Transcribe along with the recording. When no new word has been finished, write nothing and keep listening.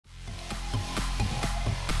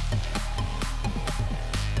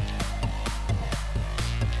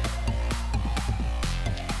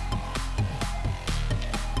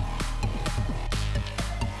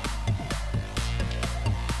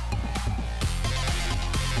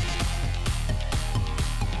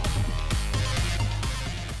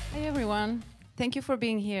everyone. Thank you for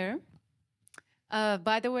being here.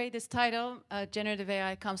 By the way, this title, Generative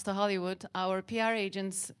AI Comes to Hollywood, our PR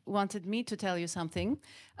agents wanted me to tell you something.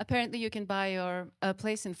 Apparently, you can buy your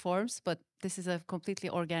place in Forbes, but this is a completely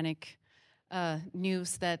organic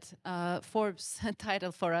news that Forbes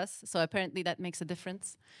titled for us, so apparently that makes a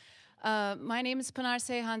difference. My name is Pinar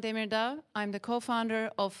Demirdag. I'm the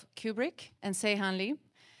co-founder of Cuebric and Seyhan.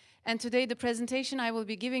 And today, the presentation I will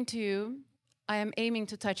be giving to you, I am aiming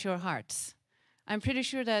to touch your hearts. I'm pretty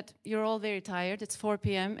sure that you're all very tired. It's 4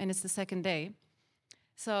 p.m. and it's the second day.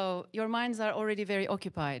 So your minds are already very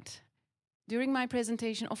occupied. During my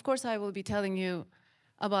presentation, of course, I will be telling you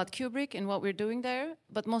about Cuebric and what we're doing there.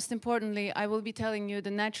 But most importantly, I will be telling you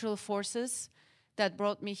the natural forces that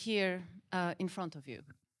brought me here in front of you.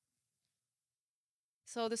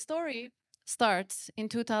 So the story starts in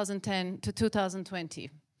 2010 to 2020.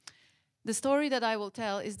 The story that I will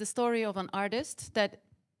tell is the story of an artist that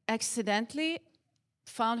accidentally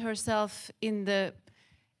found herself in the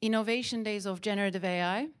innovation days of generative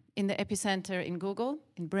AI, in the epicenter in Google,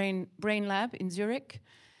 in Brain Lab in Zurich,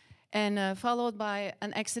 and followed by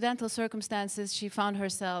an accidental circumstances, she found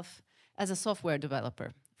herself as a software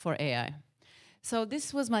developer for AI. So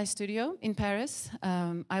this was my studio in Paris.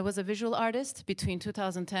 I was a visual artist between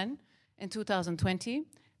 2010 and 2020.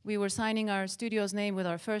 We were signing our studio's name with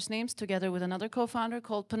our first names together with another co-founder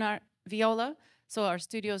called Pinar Viola. So our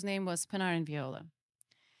studio's name was Pinar and Viola.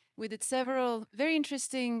 We did several very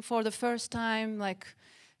interesting, for the first time, like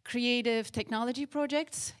creative technology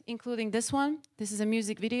projects, including this one. This is a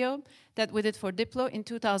music video that we did for Diplo in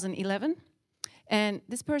 2011. And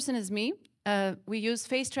this person is me. We used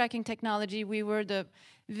face tracking technology. We were the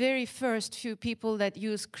very first few people that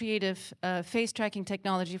used creative face tracking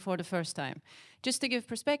technology for the first time. Just to give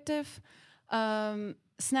perspective,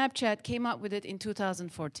 Snapchat came up with it in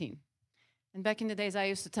 2014. And back in the days, I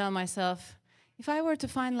used to tell myself, if I were to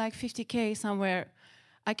find like 50K somewhere,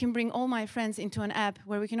 I can bring all my friends into an app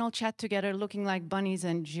where we can all chat together looking like bunnies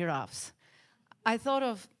and giraffes. I thought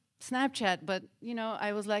of Snapchat, but you know,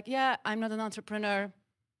 I was like, yeah, I'm not an entrepreneur.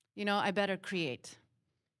 You know, I better create.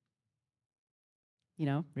 You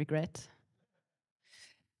know, regret.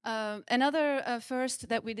 Another first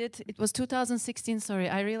that we did, it was 2016, sorry,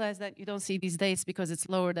 I realized that you don't see these dates because it's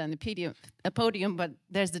lower than the podium, but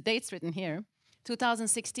there's the dates written here.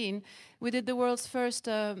 2016, we did the world's first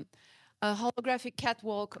holographic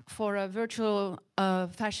catwalk for a virtual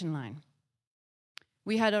fashion line.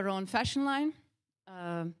 We had our own fashion line.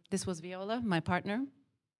 This was Viola, my partner.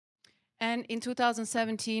 And in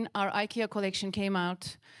 2017, our IKEA collection came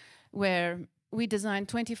out where we designed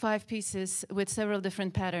 25 pieces with several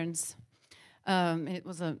different patterns. It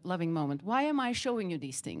was a loving moment. Why am I showing you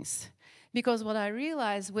these things? Because what I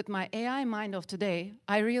realized with my AI mind of today,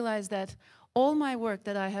 I realized that all my work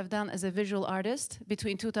that I have done as a visual artist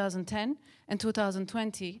between 2010 and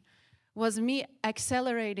 2020 was me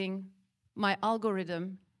accelerating my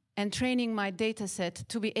algorithm and training my data set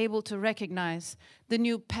to be able to recognize the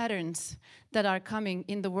new patterns that are coming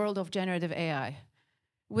in the world of generative AI.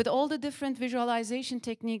 With all the different visualization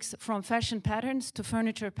techniques, from fashion patterns to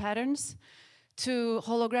furniture patterns, to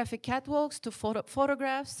holographic catwalks, to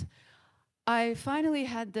photographs, I finally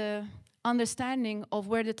had the understanding of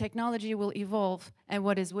where the technology will evolve and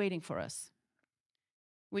what is waiting for us.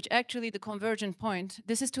 Which actually, the convergent point,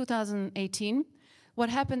 this is 2018. What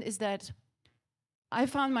happened is that I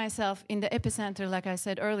found myself in the epicenter, like I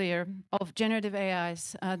said earlier, of generative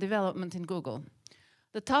AI's development in Google.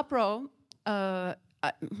 The top row,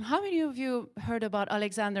 how many of you heard about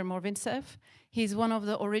Alexander Morvintsev? He's one of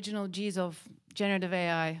the original G's of generative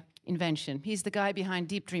AI invention. He's the guy behind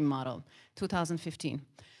Deep Dream model, 2015.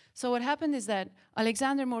 So what happened is that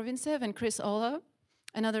Alexander Morvintsev and Chris Olah,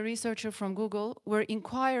 another researcher from Google, were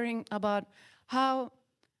inquiring about how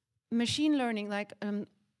machine learning, like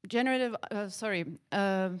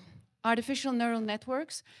artificial neural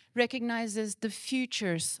networks, recognizes the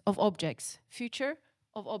futures of objects. Future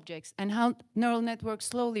of objects, and how neural networks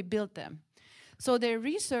slowly build them. So their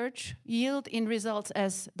research yield in results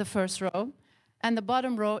as the first row, and the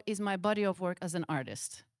bottom row is my body of work as an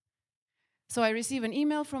artist. So I received an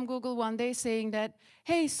email from Google one day saying that,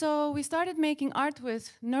 hey, so we started making art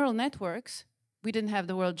with neural networks. We didn't have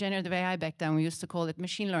the word generative AI back then. We used to call it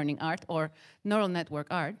machine learning art or neural network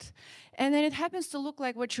art. And then it happens to look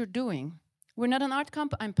like what you're doing. We're not an art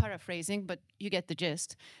company, I'm paraphrasing, but you get the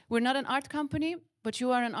gist. We're not an art company, but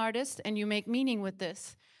you are an artist and you make meaning with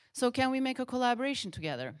this. So can we make a collaboration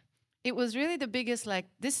together? It was really the biggest, like,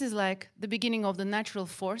 this is like the beginning of the natural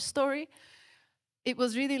force story. It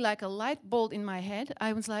was really like a light bulb in my head.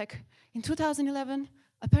 I was like, in 2011,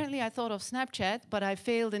 Apparently, I thought of Snapchat, but I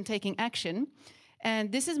failed in taking action.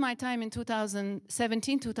 And this is my time in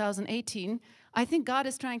 2017, 2018. I think God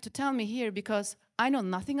is trying to tell me here because I know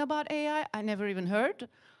nothing about AI. I never even heard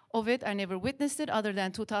of it. I never witnessed it other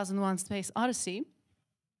than 2001 Space Odyssey.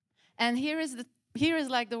 And here is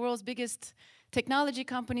like the world's biggest technology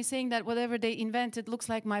company saying that whatever they invented looks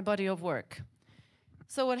like my body of work.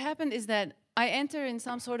 So what happened is that I enter in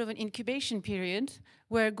some sort of an incubation period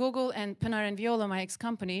where Google and Pinar and Viola, my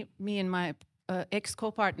ex-company, me and my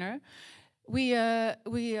ex-co-partner, we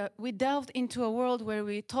delved into a world where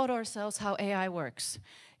we taught ourselves how AI works.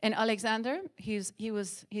 And Alexander, he's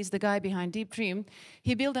the guy behind Deep Dream,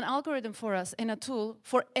 he built an algorithm for us and a tool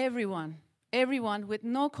for everyone with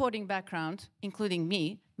no coding background, including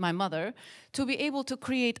me, my mother, to be able to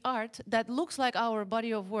create art that looks like our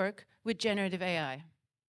body of work with generative AI.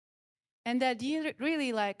 And that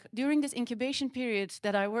really, like, during this incubation period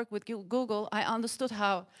that I worked with Google, I understood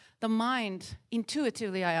how the mind,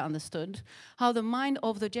 intuitively I understood, how the mind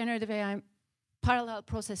of the generative AI parallel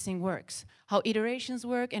processing works, how iterations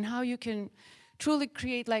work, and how you can truly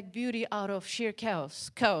create like beauty out of sheer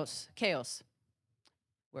chaos.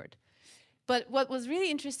 Word. But what was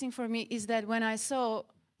really interesting for me is that when I saw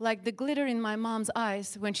like the glitter in my mom's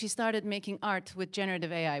eyes when she started making art with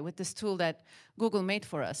generative AI, with this tool that Google made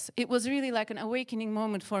for us, it was really like an awakening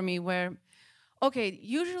moment for me where, okay,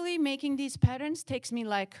 usually making these patterns takes me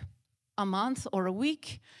like a month or a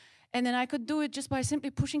week, and then I could do it just by simply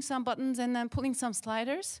pushing some buttons and then pulling some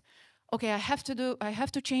sliders. Okay, I have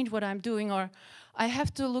to change what I'm doing, or I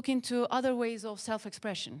have to look into other ways of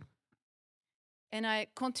self-expression. And I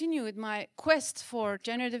continued my quest for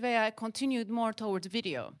generative AI, continued more towards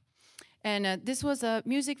video. And this was a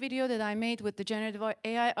music video that I made with the generative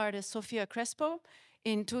AI artist Sofia Crespo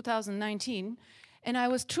in 2019. And I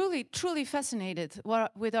was truly, truly fascinated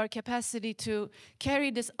with our capacity to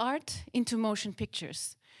carry this art into motion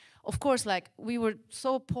pictures. Of course, like, we were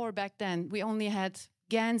so poor back then. We only had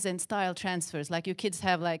GANs and style transfers, like you kids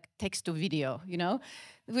have like text to video, you know?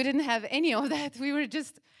 We didn't have any of that. We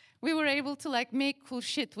were able to like make cool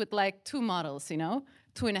shit with like 2 models, you know?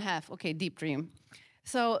 2.5, okay, Deep Dream.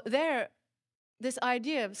 So there, this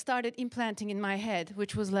idea started implanting in my head,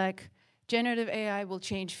 which was like, generative AI will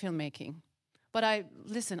change filmmaking. But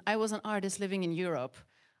listen, I was an artist living in Europe.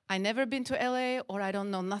 I never been to LA, or I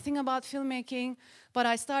don't know nothing about filmmaking, but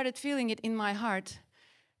I started feeling it in my heart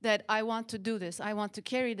that I want to do this. I want to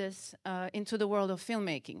carry this into the world of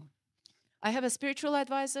filmmaking. I have a spiritual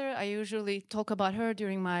advisor. I usually talk about her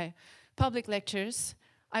during my public lectures.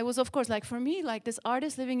 I was, of course, like, for me, like, this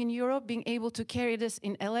artist living in Europe, being able to carry this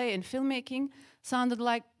in LA in filmmaking sounded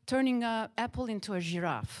like turning an apple into a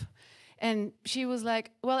giraffe. And she was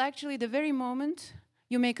like, well, actually, the very moment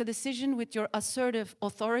you make a decision with your assertive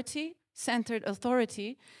authority, centered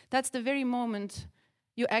authority, that's the very moment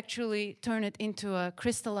you actually turn it into a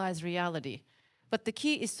crystallized reality. But the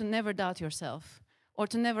key is to never doubt yourself, or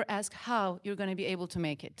to never ask how you're going to be able to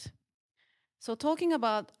make it. So talking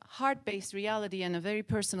about heart-based reality and a very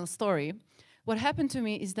personal story, what happened to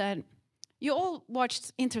me is that you all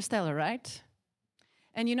watched Interstellar, right?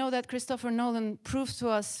 And you know that Christopher Nolan proved to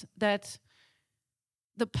us that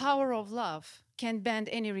the power of love can bend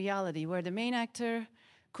any reality, where the main actor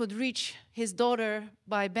could reach his daughter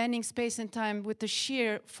by bending space and time with the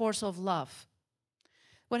sheer force of love.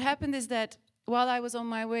 What happened is that while I was on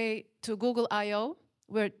my way to Google I/O,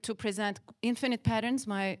 where to present Infinite Patterns,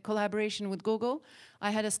 my collaboration with Google,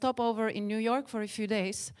 I had a stopover in New York for a few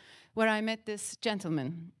days, where I met this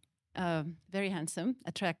gentleman, very handsome,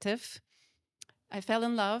 attractive. I fell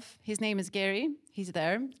in love. His name is Gary. He's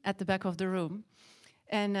there at the back of the room.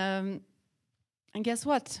 And guess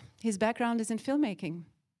what? His background is in filmmaking.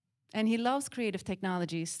 And he loves creative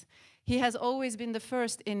technologies. He has always been the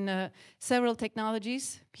first in several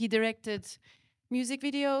technologies. He directed music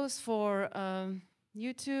videos for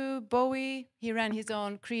YouTube, Bowie. He ran his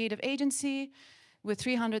own creative agency with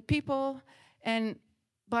 300 people. And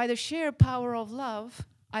by the sheer power of love,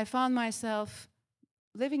 I found myself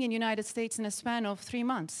living in the United States in a span of 3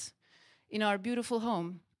 months in our beautiful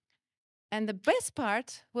home. And the best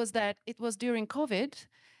part was that it was during COVID,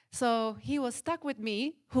 so he was stuck with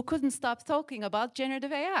me, who couldn't stop talking about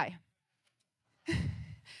generative AI.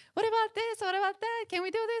 What about this? What about that? Can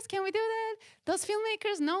we do this? Can we do that? Does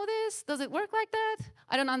filmmakers know this? Does it work like that?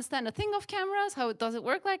 I don't understand a thing of cameras. How does it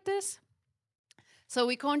work like this? So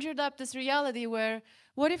we conjured up this reality where,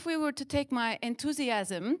 what if we were to take my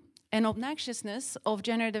enthusiasm and obnoxiousness of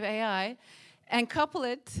generative AI and couple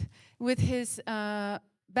it with his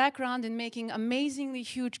background in making amazingly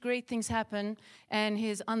huge, great things happen, and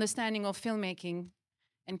his understanding of filmmaking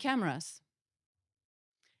and cameras.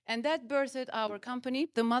 And that birthed our company,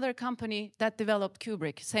 the mother company that developed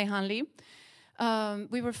Cuebric, Seyhan.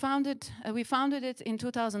 We founded it in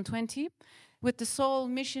 2020 with the sole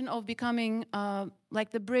mission of becoming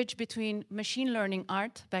like the bridge between machine learning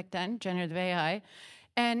art, back then, generative AI,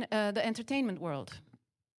 and the entertainment world.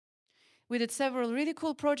 We did several really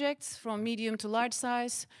cool projects from medium to large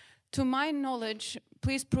size. To my knowledge,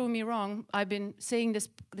 please prove me wrong, I've been saying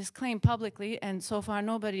this claim publicly, and so far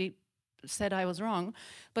nobody said I was wrong.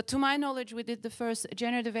 But to my knowledge, we did the first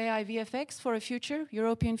generative AI VFX for a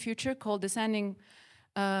European future called Descending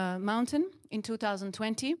Mountain in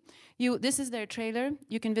 2020. This is their trailer.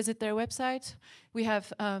 You can visit their website. We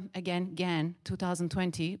have, again, GAN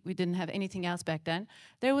 2020. We didn't have anything else back then.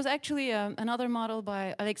 There was actually another model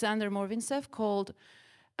by Alexander Morvintsev called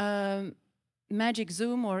Magic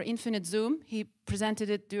Zoom or Infinite Zoom. He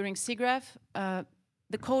presented it during SIGGRAPH.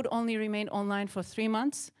 The code only remained online for 3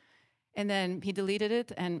 months, and then he deleted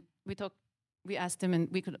it, and we asked him, and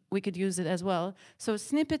we could use it as well. So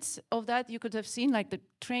snippets of that you could have seen, like the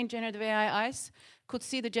trained generative AI eyes could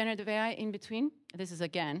see the generative AI in between. This is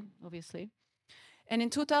again, obviously. And in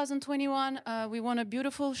 2021, we won a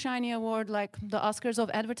beautiful, shiny award like the Oscars of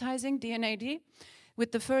Advertising, DNAD,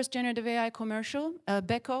 with the first generative AI commercial,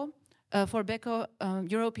 Beko, for Beko,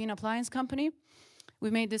 European appliance company.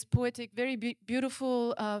 We made this poetic, very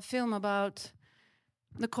beautiful film about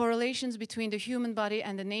the correlations between the human body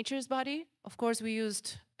and the nature's body. Of course, we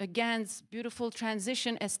used GAN's beautiful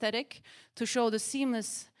transition aesthetic to show the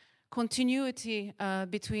seamless continuity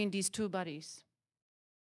between these two bodies.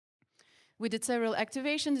 We did several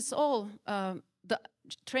activations. It's all, the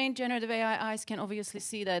trained generative AI eyes can obviously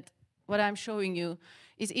see that what I'm showing you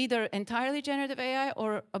is either entirely generative AI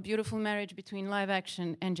or a beautiful marriage between live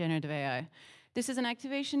action and generative AI. This is an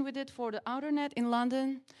activation we did for the Outer Net in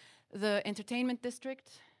London, the entertainment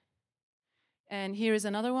district. And here is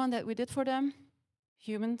another one that we did for them,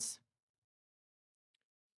 humans.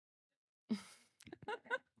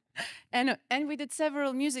 and we did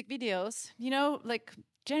several music videos. You know, like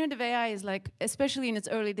generative AI is like, especially in its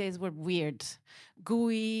early days, were weird,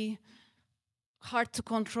 gooey, hard to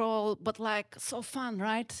control, but like so fun,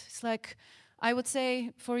 right? It's like, I would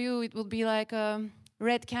say for you, it would be like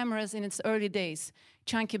red cameras in its early days,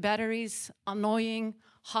 chunky batteries, annoying,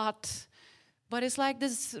 hot, but it's like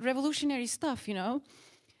this revolutionary stuff, you know?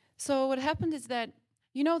 So what happened is that,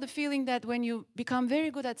 you know, the feeling that when you become very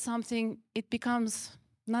good at something, it becomes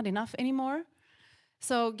not enough anymore.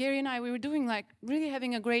 So Gary and I, we were doing like really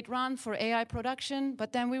having a great run for AI production,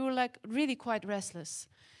 but then we were like really quite restless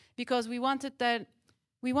because we wanted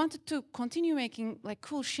to continue making like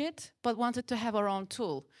cool shit, but wanted to have our own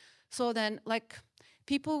tool. So then like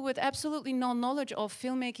people with absolutely no knowledge of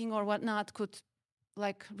filmmaking or whatnot could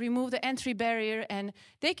like remove the entry barrier and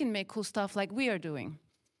they can make cool stuff like we are doing.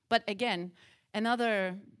 But again,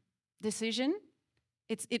 another decision,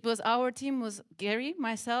 it was our team was Gary,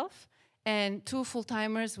 myself, and 2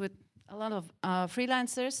 full-timers with a lot of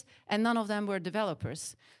freelancers, and none of them were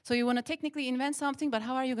developers. So you want to technically invent something, but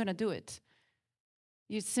how are you going to do it?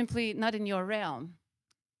 It's simply not in your realm.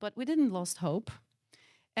 But we didn't lose hope.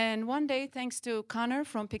 And one day, thanks to Connor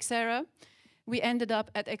from Pixera, we ended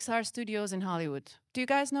up at XR Studios in Hollywood. Do you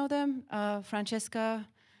guys know them? Francesca,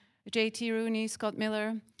 JT Rooney, Scott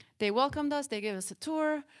Miller. They welcomed us, they gave us a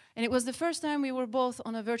tour, and it was the first time we were both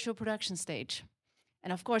on a virtual production stage.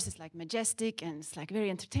 And of course, it's like majestic and it's like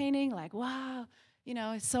very entertaining, like, wow, you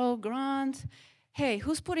know, it's so grand. Hey,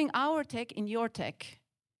 who's putting our tech in your tech?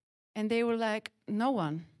 And they were like, no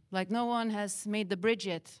one. Like, no one has made the bridge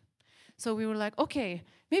yet. So we were like, okay,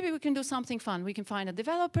 maybe we can do something fun. We can find a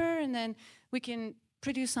developer and then we can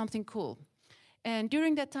produce something cool. And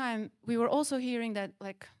during that time, we were also hearing that,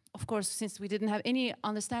 like, of course, since we didn't have any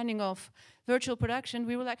understanding of virtual production,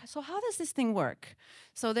 we were like, so how does this thing work?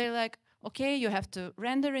 So they're like, okay, you have to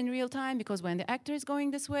render in real time because when the actor is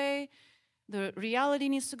going this way, the reality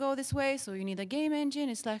needs to go this way, so you need a game engine.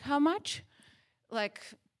 It's like, how much? Like,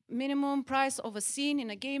 minimum price of a scene in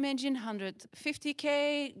a game engine,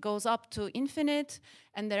 150K, goes up to infinite,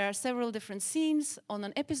 and there are several different scenes on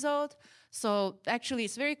an episode. So actually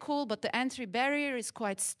it's very cool, but the entry barrier is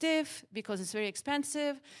quite stiff because it's very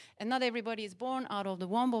expensive, and not everybody is born out of the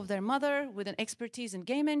womb of their mother with an expertise in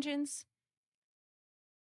game engines.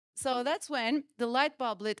 So that's when the light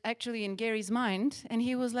bulb lit actually in Gary's mind, and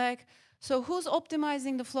he was like, so who's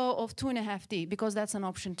optimizing the flow of 2.5D? Because that's an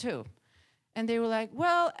option too. And they were like,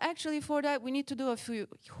 well, actually for that, we need to do a few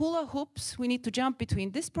hula hoops. We need to jump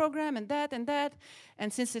between this program and that and that.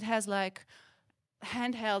 And since it has like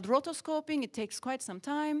handheld rotoscoping, it takes quite some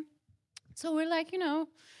time. So we're like, you know,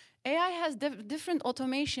 AI has different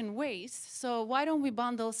automation ways, so why don't we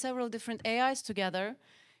bundle several different AIs together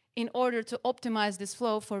in order to optimize this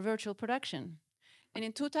flow for virtual production? And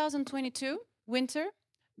in 2022, winter,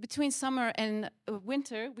 between summer and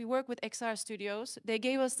winter, we work with XR Studios. They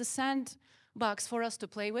gave us the sandbox for us to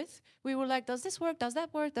play with. We were like, does this work? Does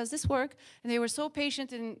that work? Does this work? And they were so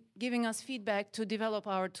patient in giving us feedback to develop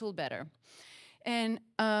our tool better. And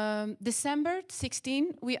December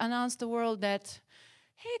 16, we announced the world that,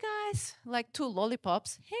 hey guys, like 2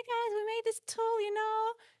 lollipops. Hey guys, we made this tool, you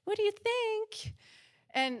know, what do you think?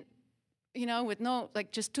 And, you know, with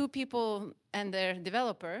like just 2 people and their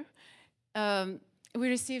developer, we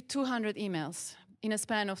received 200 emails in a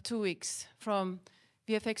span of 2 weeks from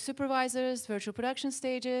VFX supervisors, virtual production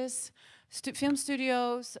stages, film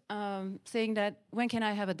studios, saying that, when can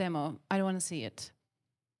I have a demo? I don't want to see it.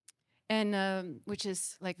 And which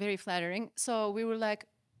is like very flattering. So we were like,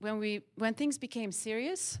 when things became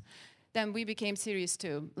serious, then we became serious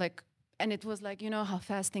too. Like, and it was like, you know how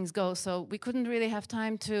fast things go. So we couldn't really have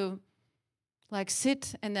time to like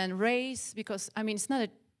sit and then raise, because I mean, it's not a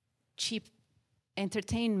cheap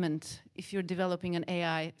entertainment if you're developing an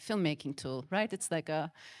AI filmmaking tool, right? It's like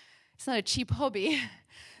it's not a cheap hobby.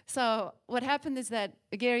 So what happened is that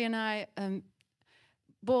Gary and I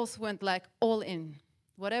both went like all in.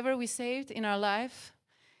 Whatever we saved in our life,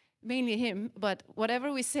 mainly him, but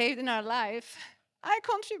whatever we saved in our life, I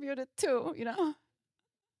contributed too, you know?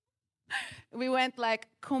 We went like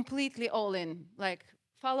completely all in, like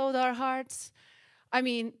followed our hearts. I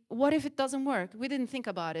mean, what if it doesn't work? We didn't think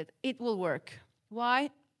about it. It will work.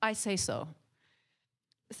 Why? I say so.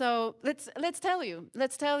 So let's tell you.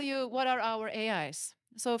 Let's tell you what are our AIs.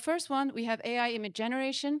 So first one, we have AI image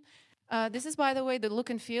generation. This is, by the way, the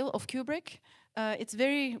look and feel of Cuebric.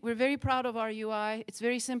 We're very proud of our UI. It's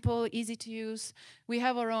very simple, easy to use. We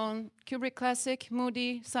have our own Cuebric Classic,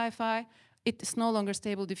 Moody, Sci-Fi. It's no longer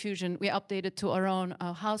Stable Diffusion. We updated to our own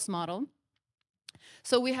house model.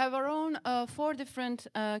 So we have our own 4 different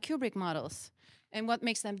Cuebric models. And what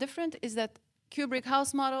makes them different is that Cuebric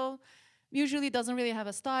house model usually doesn't really have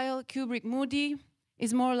a style. Cuebric Moody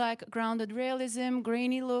is more like grounded realism,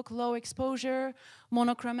 grainy look, low exposure,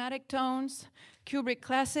 monochromatic tones. Cuebric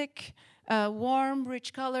Classic, warm,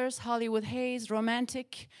 rich colors, Hollywood haze,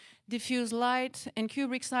 romantic, diffuse light. And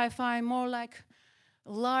Cuebric Sci-Fi, more like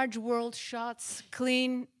large world shots,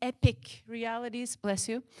 clean, epic realities, bless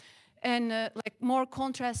you, and like more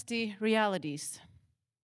contrasty realities.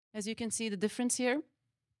 As you can see the difference here.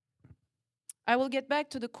 I will get back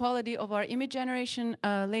to the quality of our image generation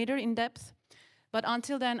later in depth, but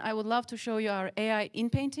until then, I would love to show you our AI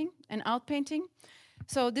in-painting and out-painting.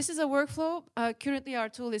 So this is a workflow. Currently, our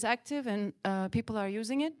tool is active and people are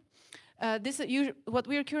using it. What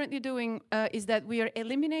we are currently doing is that we are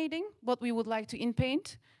eliminating what we would like to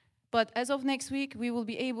in-paint, but as of next week, we will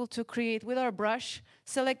be able to create with our brush,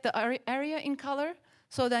 select the area in color,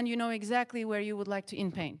 so then you know exactly where you would like to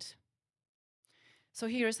in-paint. So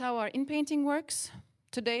here's how our in-painting works.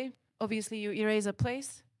 Today, obviously, you erase a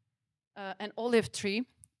place, an olive tree.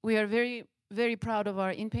 We are very, very proud of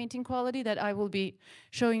our in-painting quality that I will be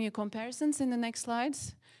showing you comparisons in the next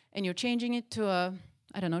slides. And you're changing it to a,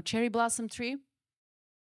 I don't know, cherry blossom tree.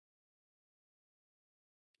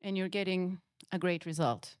 And you're getting a great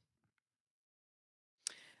result.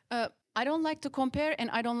 I don't like to compare and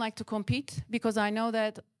I don't like to compete, because I know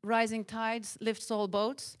that rising tides lifts all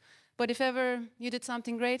boats. But if ever you did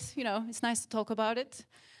something great, you know, it's nice to talk about it.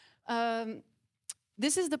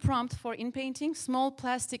 This is the prompt for in-painting, small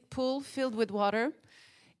plastic pool filled with water.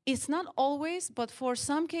 It's not always, but for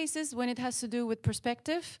some cases when it has to do with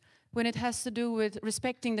perspective, when it has to do with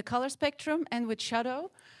respecting the color spectrum and with shadow,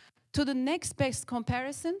 to the next best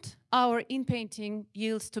comparison, our in-painting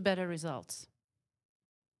yields to better results.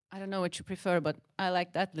 I don't know what you prefer, but I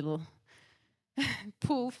like that little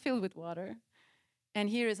pool filled with water. And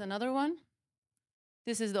here is another one.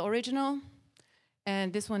 This is the original,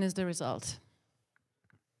 and this one is the result.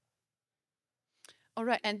 All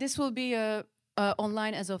right, and this will be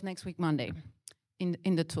online as of next week, Monday,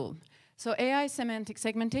 in the tool. So AI semantic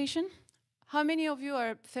segmentation. How many of you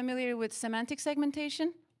are familiar with semantic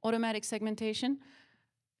segmentation, automatic segmentation?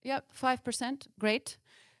 Yep, 5%, great.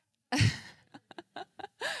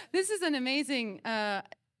 This is an amazing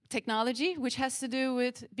technology which has to do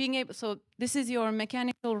with being able, so this is your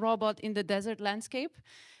mechanical robot in the desert landscape.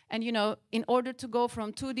 And you know, in order to go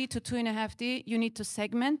from 2D to 2.5D, you need to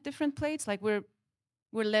segment different plates, like we're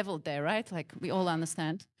leveled there, right? Like we all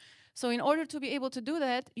understand. So in order to be able to do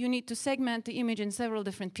that, you need to segment the image in several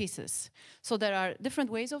different pieces. So there are different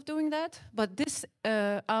ways of doing that, but this,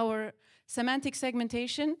 our semantic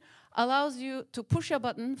segmentation, allows you to push a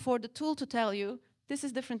button for the tool to tell you, this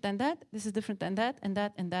is different than that, this is different than that, and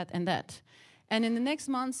that, and that, and that. And in the next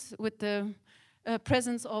months, with the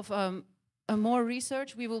presence of more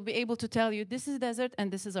research, we will be able to tell you, this is desert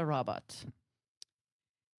and this is a robot.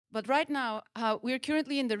 But right now, we're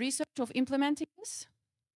currently in the research of implementing this.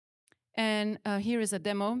 And here is a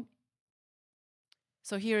demo.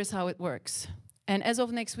 So here is how it works. And as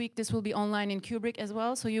of next week, this will be online in Cuebric as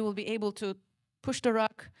well. So you will be able to push the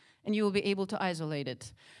rock and you will be able to isolate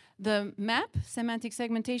it. The map, semantic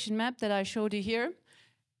segmentation map that I showed you here,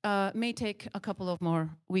 may take a couple of more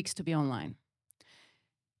weeks to be online.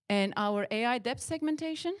 And our AI depth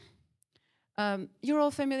segmentation, you're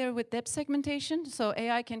all familiar with depth segmentation. So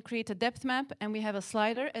AI can create a depth map, and we have a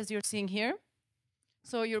slider, as you're seeing here.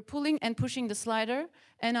 So you're pulling and pushing the slider,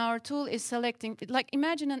 and our tool is selecting, like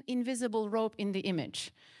imagine an invisible rope in the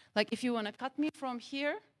image. Like if you want to cut me from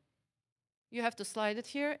here, you have to slide it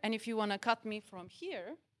here, and if you want to cut me from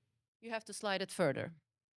here, you have to slide it further.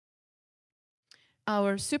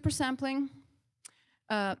 Our super sampling,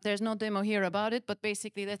 there's no demo here about it, but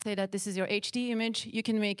basically let's say that this is your HD image. You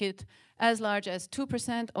can make it as large as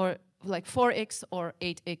 2% or like 4x or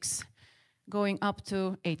 8x, going up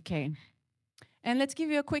to 8K. And let's give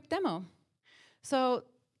you a quick demo. So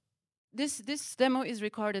this demo is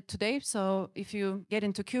recorded today, so if you get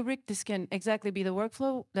into Cuebric, this can exactly be the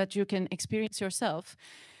workflow that you can experience yourself.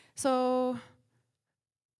 So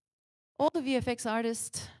all the VFX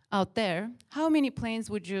artists out there, how many planes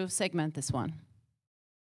would you segment this one?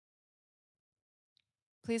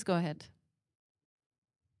 Please go ahead.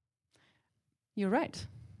 You're right.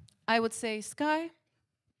 I would say sky,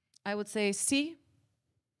 I would say sea,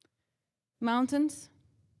 mountains,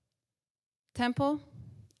 temple,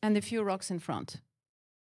 and a few rocks in front,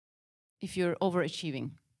 if you're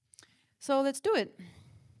overachieving. So let's do it.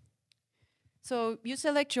 So you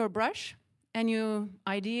select your brush, and you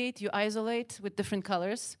ideate, you isolate with different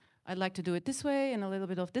colors. I'd like to do it this way, and a little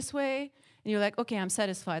bit of this way. And you're like, okay, I'm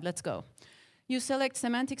satisfied, let's go. You select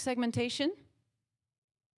semantic segmentation,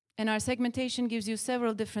 and our segmentation gives you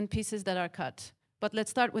several different pieces that are cut. But let's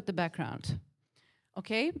start with the background.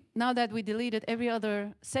 Okay, now that we deleted every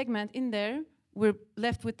other segment in there, we're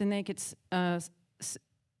left with the naked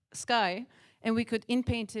sky, and we could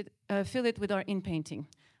in-paint it, fill it with our in-painting.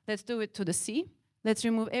 Let's do it to the sea. Let's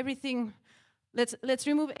remove everything. Let's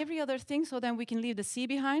remove every other thing so then we can leave the sea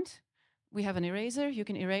behind. We have an eraser, you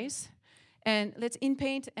can erase. And let's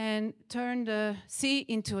in-paint and turn the sea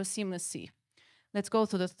into a seamless sea. Let's go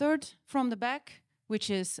to the third from the back, which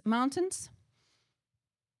is mountains.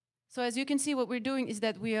 So as you can see, what we're doing is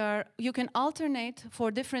that you can alternate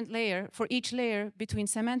for each layer between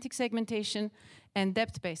semantic segmentation and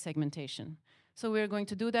depth-based segmentation. So we're going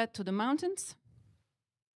to do that to the mountains.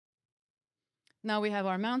 Now we have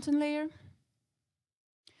our mountain layer.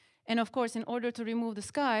 And of course, in order to remove the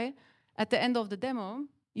sky, at the end of the demo,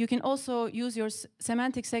 you can also use your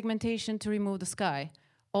semantic segmentation to remove the sky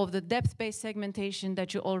of the depth-based segmentation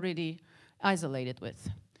that you already isolated with,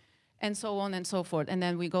 and so on and so forth. And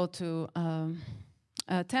then we go to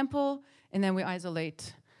a temple, and then we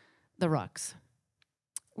isolate the rocks.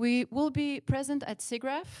 We will be present at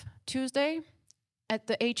SIGGRAPH Tuesday at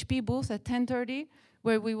the HP booth at 10:30,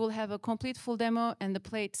 where we will have a complete full demo and the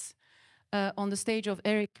plates on the stage of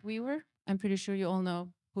Eric Weaver. I'm pretty sure you all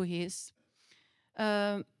know who he is.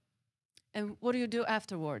 And what do you do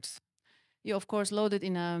afterwards? You, of course, load it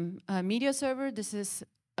in a media server. This is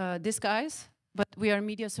Disguise, but we are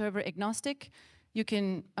media server agnostic. You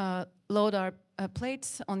can load our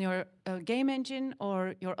plates on your game engine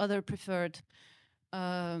or your other preferred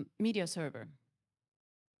media server.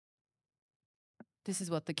 This is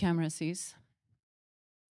what the camera sees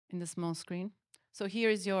in the small screen. So here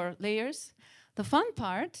is your layers. The fun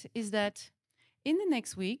part is that in the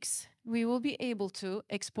next weeks, we will be able to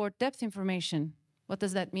export depth information. What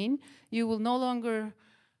does that mean? You will no longer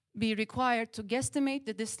be required to guesstimate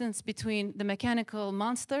the distance between the mechanical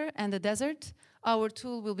monster and the desert. Our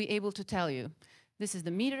tool will be able to tell you, this is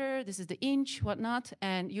the meter, this is the inch, whatnot,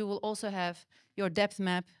 and you will also have your depth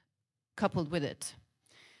map coupled with it.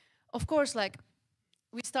 Of course, like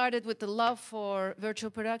we started with the love for virtual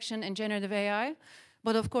production and generative AI,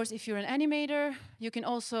 but of course, if you're an animator, you can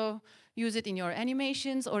also use it in your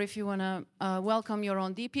animations, or if you want to welcome your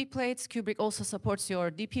own DP plates, Cuebric also supports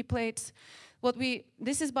your DP plates.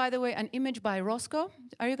 This is, by the way, an image by Roscoe.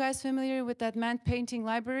 Are you guys familiar with that matte painting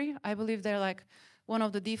library? I believe they're like one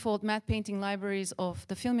of the default matte painting libraries of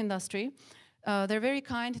the film industry. They're very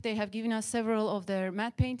kind. They have given us several of their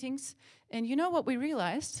matte paintings. And you know what we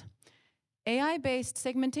realized? AI-based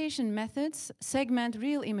segmentation methods segment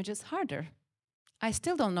real images harder. I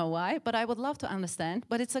still don't know why, but I would love to understand,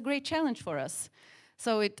 but it's a great challenge for us.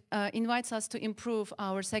 So it invites us to improve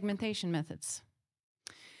our segmentation methods.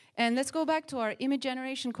 And let's go back to our image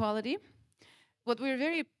generation quality. What we're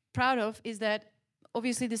very proud of is that,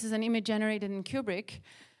 obviously this is an image generated in Cuebric.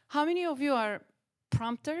 How many of you are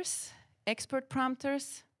prompters, expert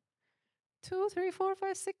prompters? 2, 3, 4,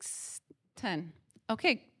 5, 6, 10.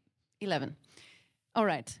 Okay, 11. All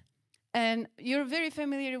right. And you're very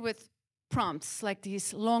familiar with prompts, like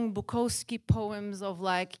these long Bukowski poems of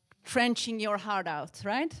like trenching your heart out,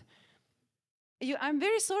 right? I'm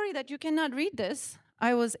very sorry that you cannot read this.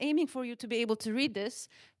 I was aiming for you to be able to read this.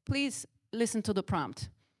 Please listen to the prompt.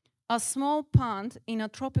 A small pond in a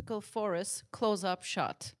tropical forest close-up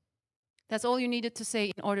shot. That's all you needed to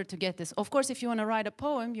say in order to get this. Of course, if you want to write a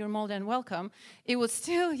poem, you're more than welcome. It would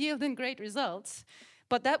still yield in great results.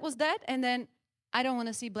 But that was that, and then I don't want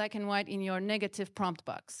to see black and white in your negative prompt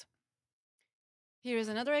box. Here is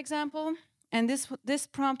another example, and this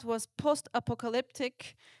prompt was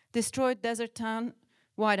post-apocalyptic, destroyed desert town,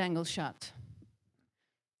 wide-angle shot.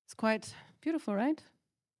 It's quite beautiful, right?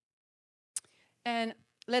 And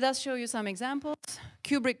let us show you some examples.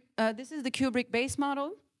 Cuebric, this is the Cuebric base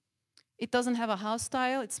model. It doesn't have a house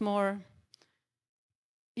style, it's more,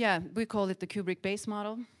 yeah, we call it the Cuebric base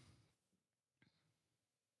model.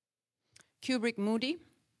 Cuebric Moody.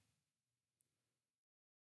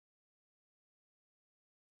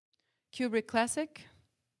 Cuebric Classic.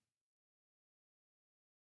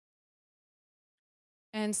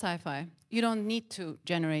 And sci-fi. You don't need to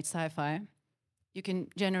generate sci-fi. You can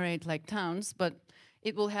generate like towns, but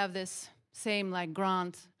it will have this same like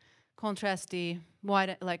grand, contrasty,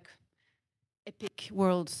 wide, like epic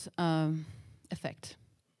world effect.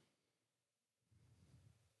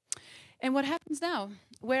 And what happens now?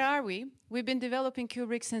 Where are we? We've been developing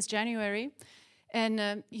Cuebric since January.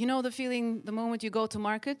 And you know the feeling the moment you go to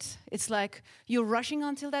market? It's like you're rushing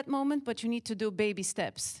until that moment, but you need to do baby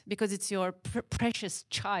steps because it's your precious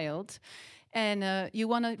child. And you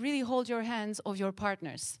want to really hold your hands of your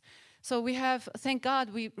partners. So we have, thank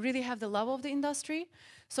God, we really have the love of the industry.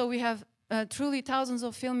 So we have truly thousands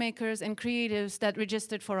of filmmakers and creatives that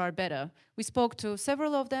registered for our beta. We spoke to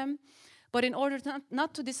several of them. But in order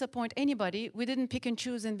not to disappoint anybody, we didn't pick and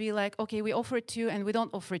choose and be like, okay, we offer it to you and we don't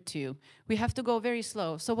offer it to you. We have to go very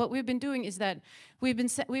slow. So what we've been doing is that we've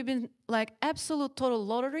been like absolute total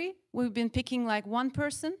lottery. We've been picking like one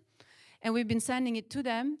person and we've been sending it to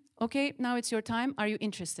them. Okay, now it's your time. Are you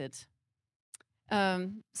interested?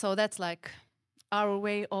 So that's like our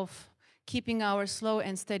way of keeping our slow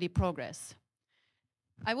and steady progress.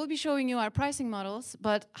 I will be showing you our pricing models,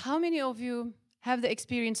 but how many of you have the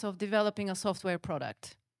experience of developing a software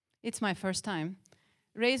product? It's my first time.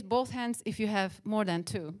 Raise both hands if you have more than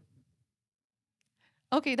 2.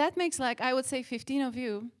 Okay, that makes like, I would say 15 of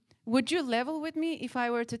you. Would you level with me if I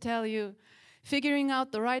were to tell you figuring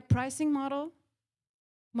out the right pricing model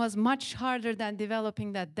was much harder than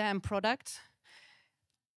developing that damn product?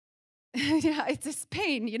 Yeah, it's this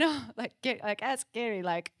pain, you know, like ask Gary,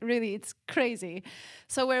 like really, it's crazy.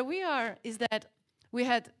 So where we are is that we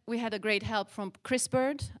had a great help from Chris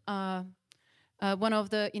Bird, one of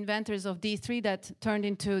the inventors of D3 that turned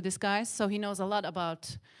into this guy. So he knows a lot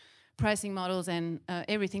about pricing models and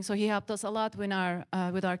everything. So he helped us a lot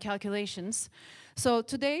with our calculations. So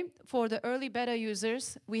today, for the early beta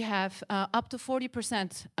users, we have up to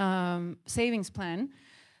 40% savings plan.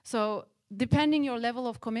 So depending your level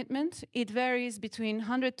of commitment, it varies between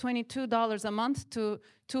 $122 a month to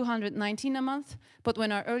 $219 a month. But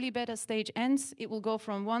when our early beta stage ends, it will go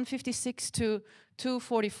from $156 to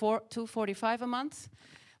 $245 a month.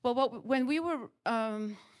 Well, when we were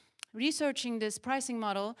researching this pricing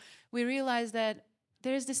model, we realized that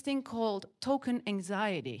there's this thing called token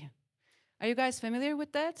anxiety. Are you guys familiar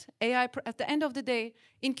with that? AI, at the end of the day,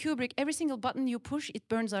 in Cuebric, every single button you push, it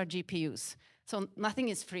burns our GPUs. So nothing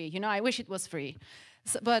is free. You know, I wish it was free.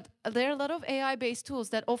 So, but there are a lot of AI-based tools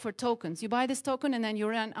that offer tokens. You buy this token and then you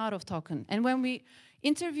run out of token. And when we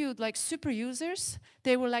interviewed like super users,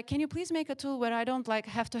 they were like, can you please make a tool where I don't like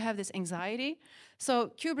have to have this anxiety?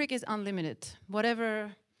 So Cuebric is unlimited.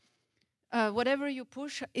 Whatever you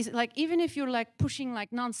push is like, even if you're like pushing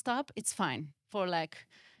like nonstop, it's fine for like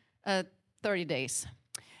 30 days.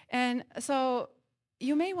 And so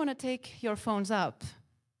you may want to take your phones up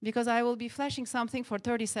because I will be flashing something for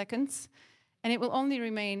 30 seconds and it will only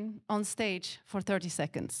remain on stage for 30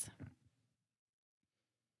 seconds.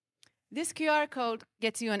 This QR code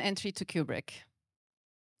gets you an entry to Cuebric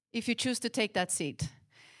if you choose to take that seat.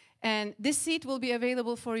 And this seat will be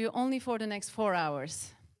available for you only for the next 4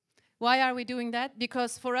 hours. Why are we doing that?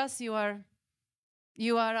 Because for us, you are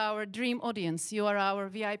You are our dream audience. You are our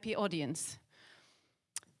VIP audience.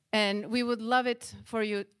 And we would love it for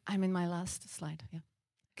you. I'm in my last slide. Yeah.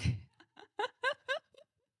 Okay.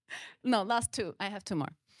 No, last two. I have two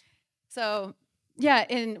more. So yeah,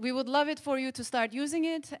 and we would love it for you to start using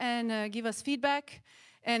it and give us feedback.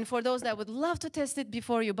 And for those that would love to test it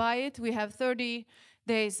before you buy it, we have 30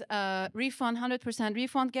 days refund, 100%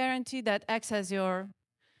 refund guarantee that acts as your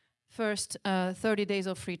first 30 days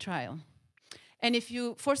of free trial. And if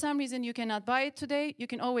you, for some reason, you cannot buy it today, you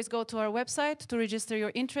can always go to our website to register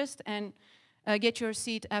your interest and get your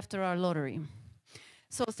seat after our lottery.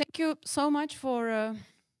 So thank you so much for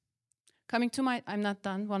coming to my, I'm not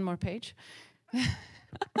done, one more page.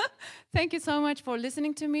 Thank you so much for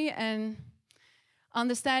listening to me and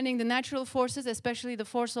understanding the natural forces, especially the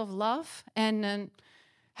force of love, and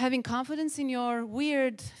having confidence in your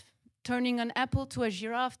weird turning an apple to a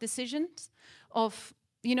giraffe decisions of,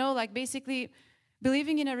 you know, like basically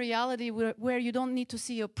believing in a reality where you don't need to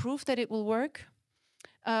see a proof that it will work.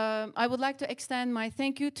 I would like to extend my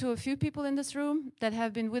thank you to a few people in this room that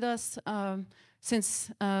have been with us since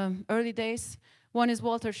early days. One is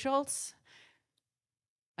Walter Schultz.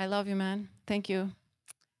 I love you, man. Thank you.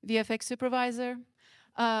 VFX supervisor.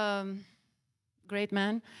 Great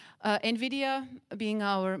man. NVIDIA being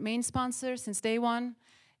our main sponsor since day one.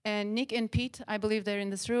 And Nick and Pete, I believe they're in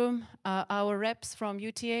this room, our reps from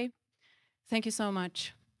UTA. Thank you so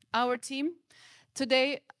much. Our team,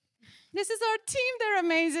 today, this is our team, they're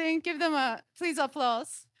amazing. Give them a, please,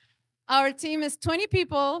 applause. Our team is 20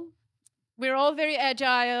 people. We're all very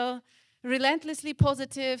agile, relentlessly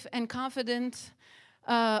positive and confident,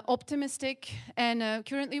 optimistic, and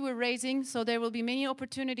currently we're raising, so there will be many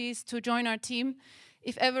opportunities to join our team.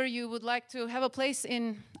 If ever you would like to have a place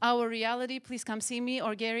in our reality, please come see me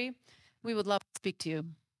or Gary. We would love to speak to you.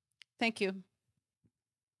 Thank you.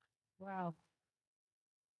 Wow.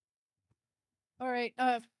 All right.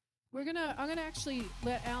 I'm gonna actually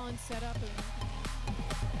let Alan set up and